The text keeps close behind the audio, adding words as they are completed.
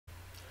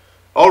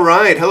All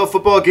right, hello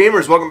football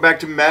gamers. Welcome back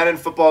to Madden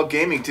Football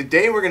Gaming.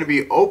 Today we're going to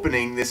be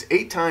opening this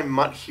 8-time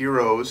MUT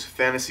Heroes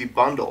Fantasy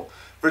Bundle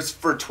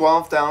for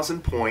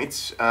 12,000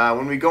 points.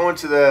 When we go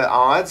into the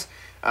odds,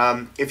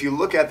 if you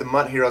look at the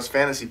MUT Heroes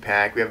Fantasy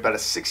Pack, we have about a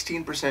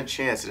 16%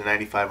 chance at a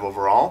 95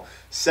 overall,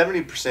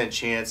 70%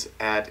 chance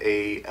at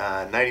a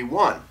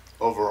 91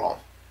 overall.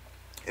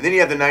 And then you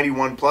have the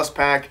 91 plus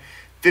pack,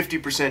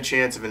 50%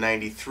 chance of a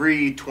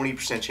 93,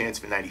 20% chance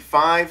of a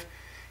 95,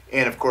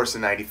 and of course the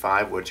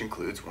 95, which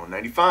includes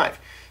 195.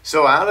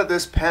 So out of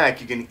this pack,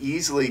 you can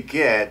easily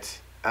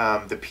get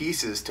the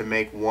pieces to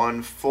make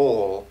one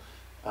full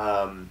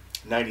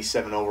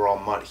 97 overall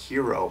MUT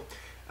hero.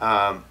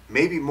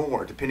 Maybe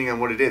more, depending on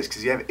what it is,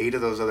 because you have 8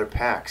 of those other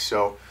packs.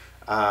 So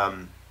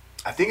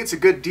I think it's a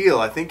good deal.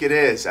 I think it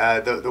is.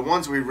 The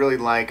ones we really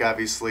like,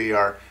 obviously,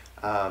 are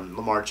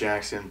Lamar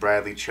Jackson,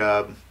 Bradley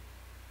Chubb,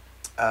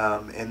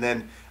 and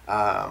then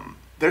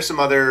there's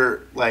some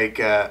other, like,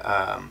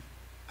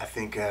 I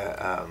think,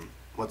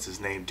 what's his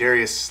name?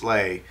 Darius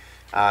Slay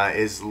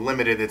is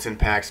limited. It's in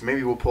packs.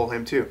 Maybe we'll pull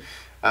him too.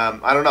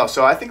 I don't know.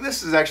 So I think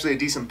this is actually a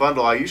decent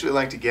bundle. I usually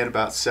like to get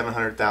about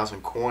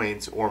 700,000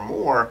 coins or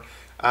more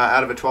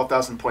out of a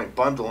 12,000 point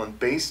bundle. And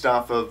based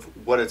off of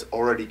what it's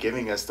already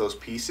giving us, those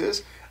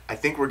pieces, I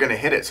think we're going to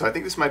hit it. So I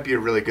think this might be a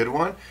really good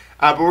one.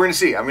 But we're going to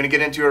see. I'm going to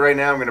get into it right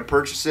now. I'm going to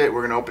purchase it.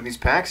 We're going to open these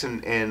packs,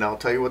 and I'll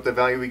tell you what the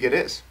value we get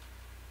is.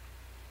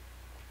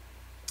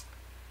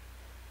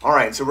 All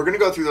right, so we're going to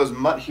go through those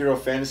MUT Hero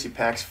Fantasy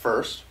Packs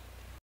first.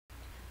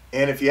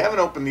 And if you haven't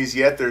opened these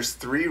yet, there's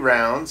 3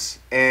 rounds.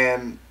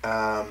 And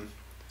I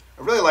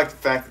really like the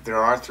fact that there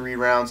are 3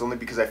 rounds, only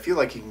because I feel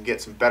like you can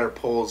get some better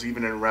pulls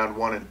even in round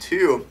 1 and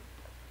 2,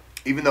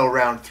 even though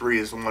round 3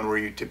 is the one where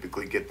you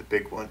typically get the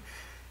big one.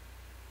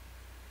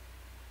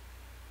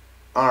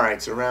 All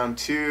right, so round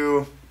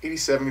 2,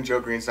 87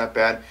 Joe Green's not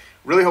bad.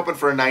 Really hoping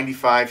for a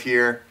 95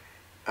 here.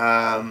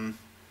 Let's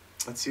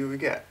see what we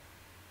get.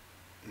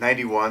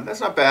 91. That's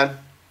not bad.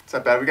 It's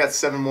not bad. We got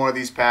 7 more of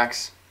these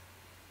packs.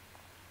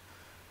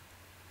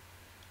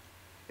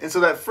 And so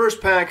that first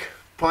pack,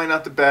 probably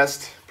not the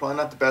best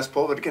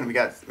pull, but again, we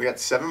got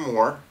 7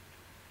 more.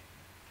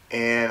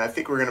 And I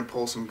think we're going to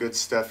pull some good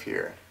stuff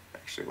here.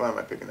 Actually, why am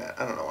I picking that?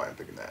 I don't know why I'm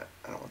picking that.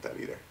 I don't want that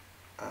either.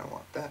 I don't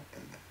want that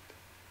and that.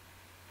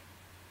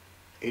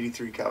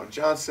 83 Calvin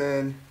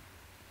Johnson.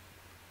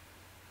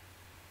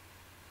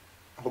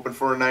 Hoping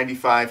for a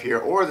 95 here,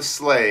 or the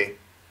Slay.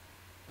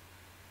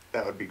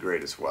 That would be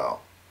great as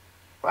well.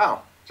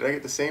 Wow, did I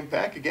get the same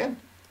pack again?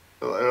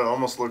 It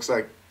almost looks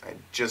like I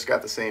just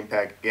got the same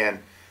pack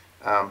again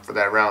for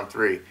that round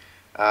 3.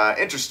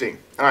 Interesting.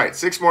 All right,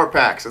 6 more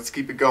packs. Let's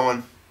keep it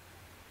going.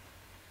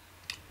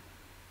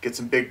 Get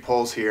some big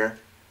pulls here.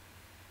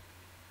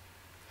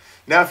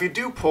 Now, if you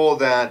do pull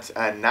that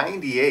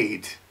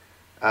 98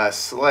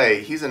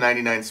 Slay, he's a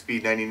 99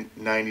 speed,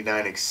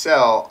 99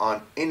 excel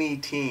on any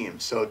team.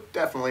 So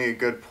definitely a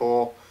good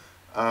pull.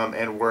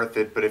 And worth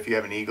it, but if you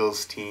have an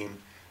Eagles team,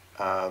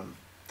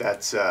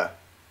 that's a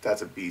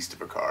beast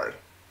of a card.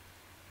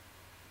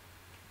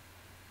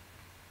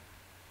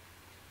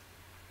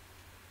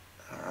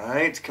 All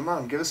right, come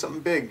on, give us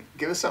something big.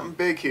 Give us something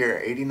big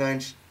here.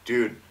 89,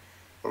 dude.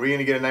 Are we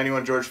gonna get a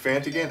 91 George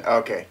Fant again?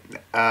 Okay,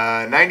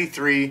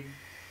 93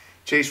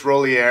 Chase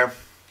Rollier.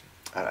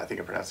 I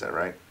think I pronounced that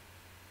right.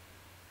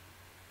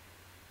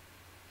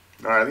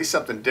 All right, at least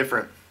something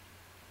different.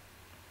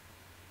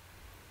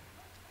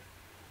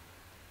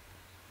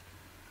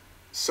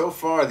 So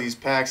far, these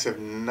packs have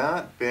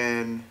not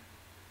been...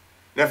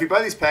 Now, if you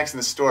buy these packs in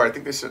the store, I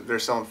think they're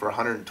selling for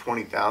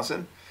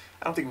 120,000.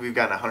 I don't think we've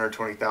gotten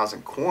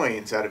 120,000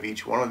 coins out of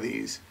each one of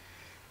these.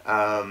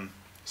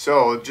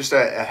 So, just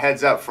a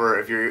heads up for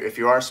if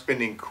you are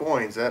spending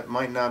coins, that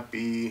might not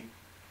be...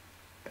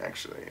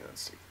 Actually,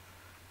 let's see.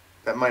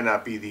 That might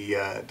not be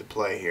the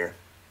play here.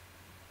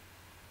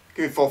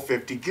 Give me a full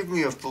 50. Give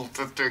me a full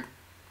 50.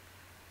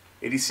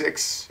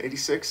 86.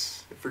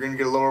 If we're going to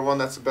get a lower one,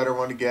 that's a better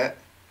one to get.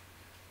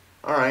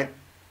 All right.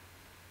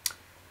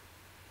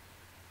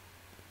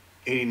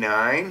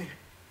 89.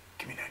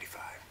 Give me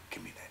 95.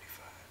 Give me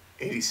 95.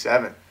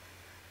 87.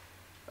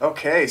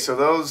 Okay, so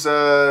those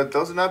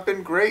have not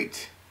been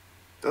great.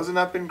 Those have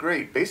not been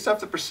great. Based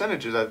off the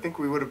percentages, I think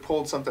we would have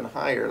pulled something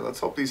higher. Let's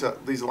hope these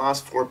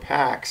last 4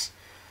 packs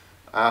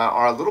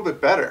are a little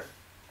bit better.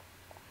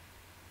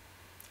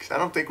 Because I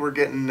don't think we're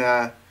getting.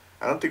 I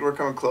don't think we're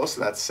coming close to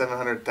that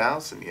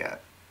 700,000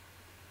 yet.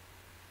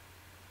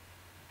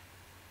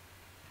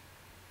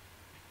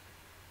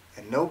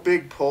 And no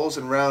big pulls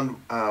in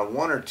round 1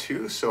 or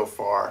 2 so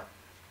far.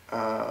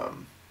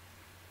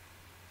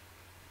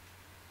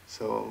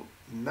 So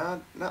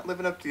not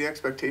living up to the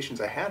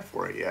expectations I had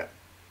for it yet.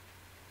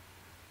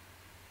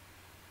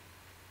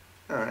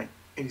 All right,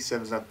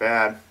 87 is not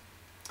bad.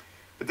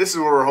 But this is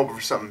where we're hoping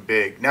for something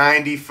big.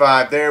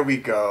 95, there we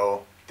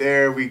go.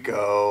 There we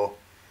go.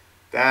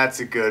 That's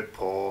a good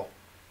pull.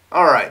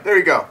 All right, there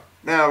we go.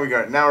 Now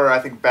we're, I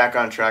think, back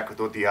on track with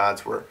what the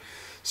odds were.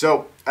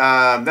 So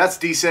that's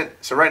decent.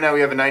 So right now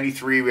we have a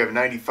 93, we have a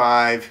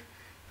 95.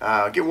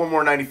 Get one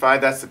more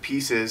 95, that's the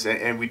pieces,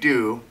 and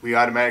we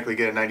automatically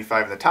get a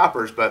 95 in the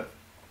toppers, but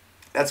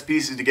that's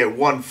pieces to get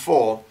one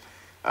full.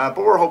 But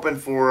we're hoping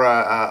for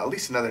at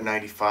least another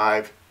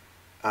 95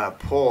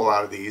 pull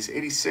out of these.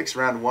 86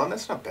 round one,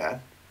 that's not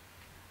bad.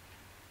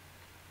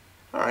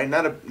 All right,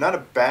 not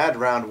a bad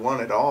round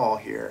one at all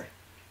here.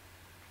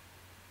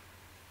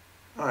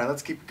 All right,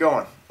 let's keep it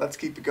going. Let's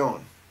keep it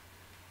going.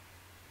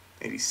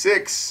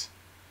 86,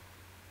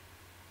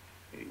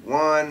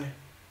 81.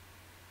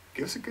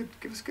 Give us a good.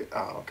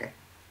 Oh, okay.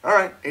 All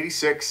right,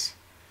 86.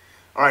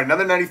 All right,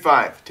 another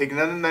 95. Take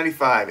another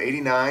 95.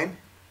 89,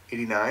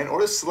 89,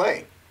 or the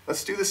sleigh.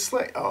 Let's do the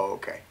sleigh. Oh,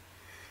 okay.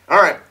 All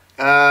right,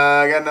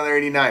 I got another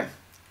 89.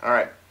 All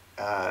right,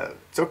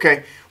 it's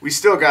okay. We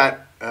still got,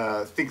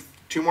 I think,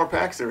 2 more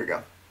packs. There we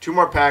go. 2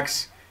 more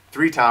packs,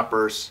 3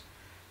 toppers.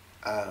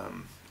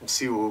 We'll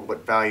see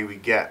what value we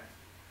get.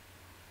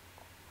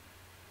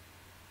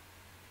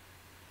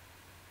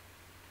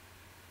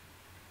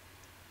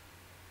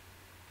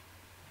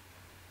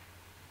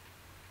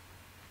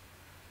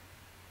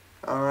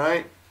 All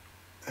right,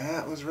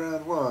 that was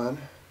round one.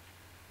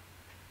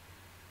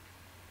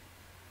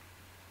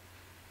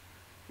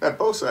 That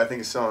Bosa, I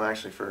think, is selling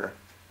actually for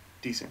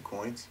decent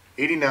coins.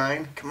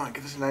 89. Come on,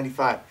 give us a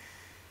 95.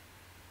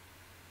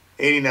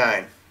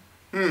 89.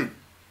 All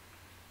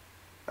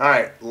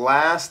right,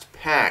 last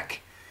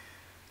pack.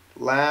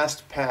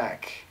 Last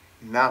pack.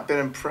 Not been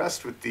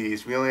impressed with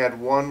these. We only had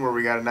one where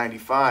we got a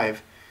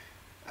 95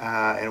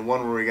 and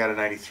one where we got a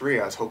 93.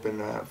 I was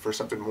hoping for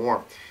something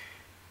more.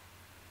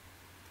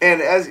 And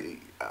as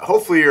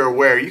hopefully you're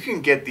aware, you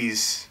can get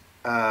these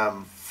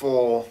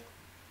full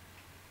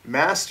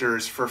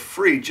masters for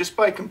free just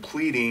by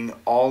completing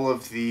all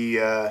of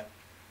the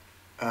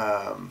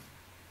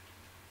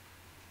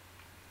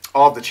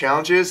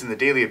challenges and the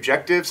daily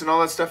objectives and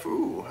all that stuff.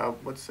 Ooh,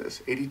 what's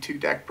this? 82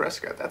 Dak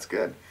Prescott. That's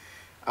good.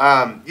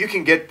 You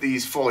can get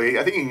these fully.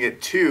 I think you can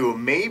get 2,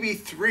 maybe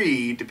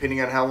 3,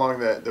 depending on how long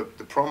the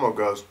promo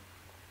goes,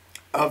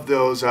 of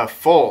those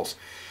fulls.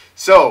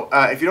 So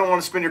if you don't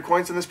want to spend your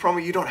coins on this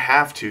promo, you don't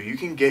have to. You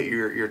can get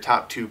your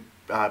top 2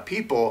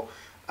 people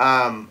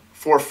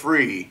for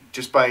free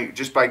just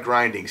by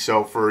grinding.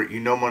 So for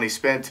no money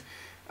spent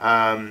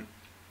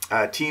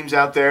teams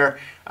out there,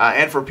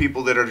 and for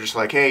people that are just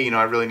like, hey,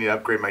 I really need to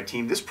upgrade my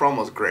team, this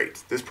promo is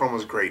great. This promo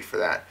is great for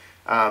that.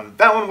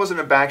 That one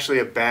wasn't actually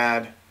a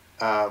bad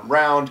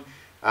round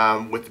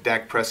with the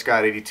Dak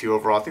Prescott 82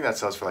 overall. I think that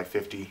sells for like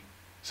 50,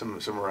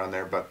 somewhere around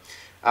there. But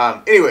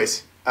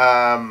anyways.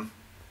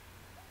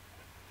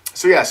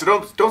 So yeah,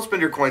 so don't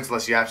spend your coins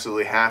unless you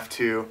absolutely have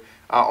to,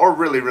 or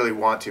really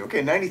want to.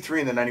 Okay,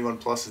 93 and the 91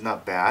 plus is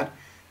not bad.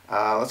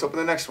 Let's open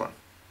the next one.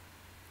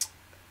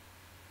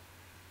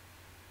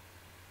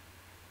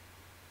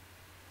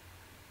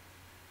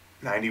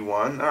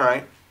 $91, all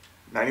right.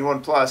 91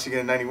 plus, you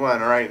get a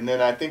 91, all right. And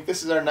then I think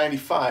this is our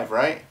 95,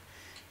 right?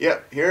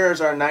 Yep,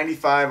 here's our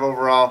 95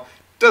 overall.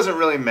 Doesn't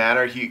really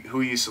matter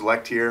who you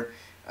select here,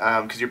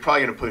 because you're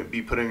probably going to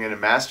be putting in a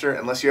master.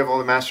 Unless you have all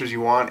the masters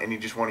you want and you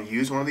just want to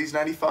use one of these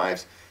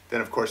 95s, then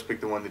of course pick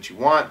the one that you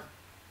want.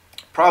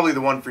 Probably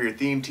the one for your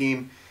theme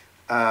team,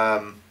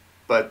 yeah.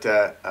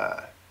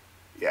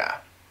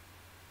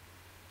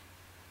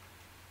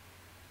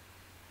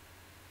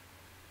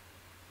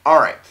 All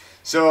right,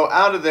 so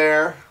out of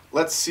there,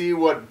 let's see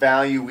what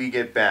value we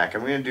get back.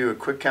 I'm going to do a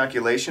quick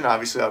calculation.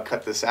 Obviously, I'll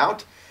cut this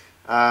out.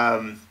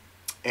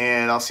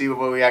 And I'll see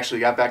what we actually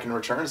got back in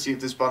return and see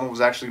if this bundle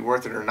was actually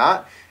worth it or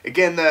not.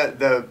 Again,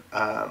 the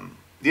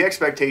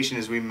expectation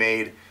is we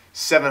made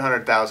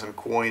 700,000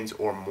 coins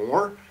or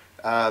more.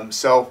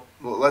 So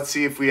let's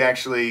see if we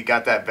actually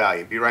got that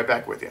value. Be right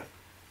back with you.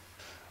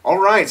 All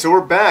right, so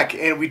we're back,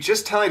 and we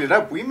just tallied it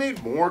up. We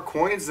made more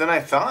coins than I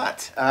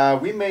thought.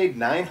 We made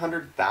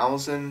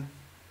 900,000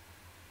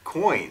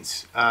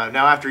 coins.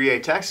 Now after EA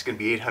tax, it's going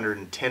to be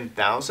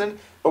 810,000,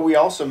 but we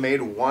also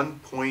made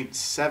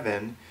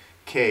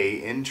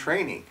 1.7K in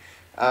training.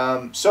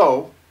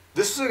 So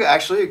this is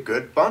actually a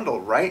good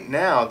bundle. Right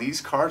now, these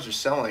cards are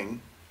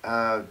selling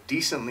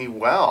decently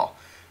well,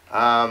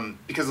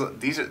 because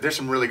there's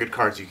some really good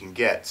cards you can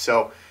get.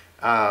 So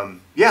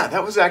yeah,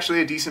 that was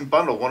actually a decent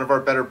bundle, one of our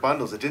better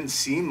bundles. It didn't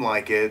seem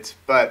like it,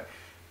 but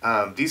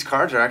these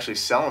cards are actually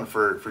selling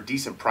for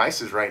decent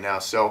prices right now.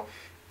 So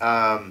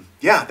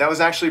yeah, that was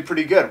actually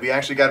pretty good. We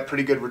actually got a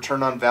pretty good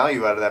return on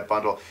value out of that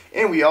bundle.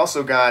 And we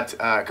also got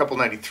a couple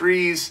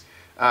 93s,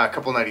 a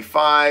couple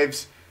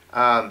 95s.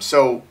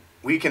 So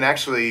we can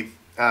actually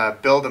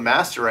build a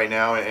master right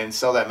now and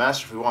sell that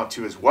master if we want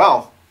to as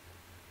well.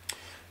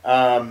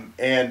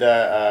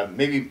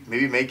 Maybe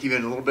make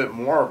even a little bit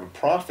more of a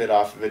profit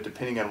off of it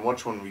depending on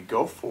which one we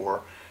go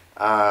for.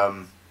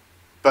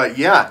 But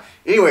yeah,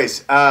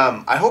 anyways,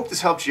 I hope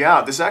this helps you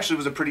out. This actually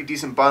was a pretty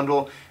decent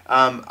bundle.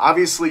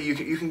 Obviously,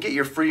 you can get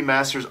your free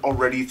masters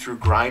already through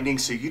grinding,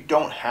 so you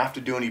don't have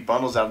to do any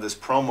bundles out of this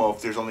promo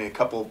if there's only a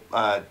couple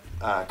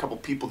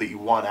people that you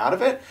want out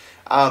of it.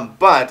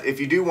 But if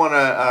you do want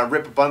to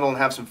rip a bundle and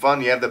have some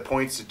fun, you have the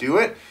points to do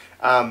it.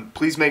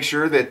 please make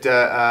sure that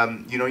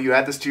you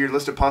add this to your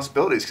list of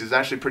possibilities, because it's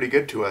actually pretty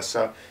good to us.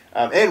 So,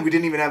 and we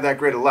didn't even have that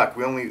great of luck.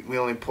 We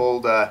only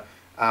pulled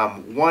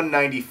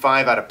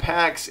 195 out of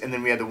packs, and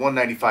then we had the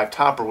 195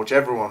 topper, which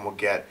everyone will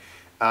get.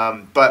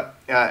 But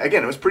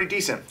again, it was pretty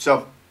decent.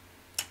 So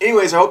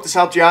anyways, I hope this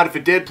helped you out. If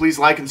it did, please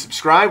like and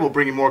subscribe. We'll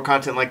bring you more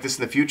content like this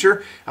in the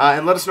future.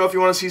 And let us know if you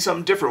want to see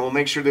something different. We'll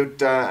make sure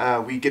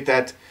that we get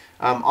that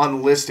on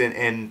the list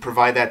and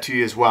provide that to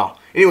you as well.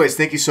 Anyways,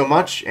 thank you so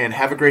much, and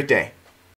have a great day.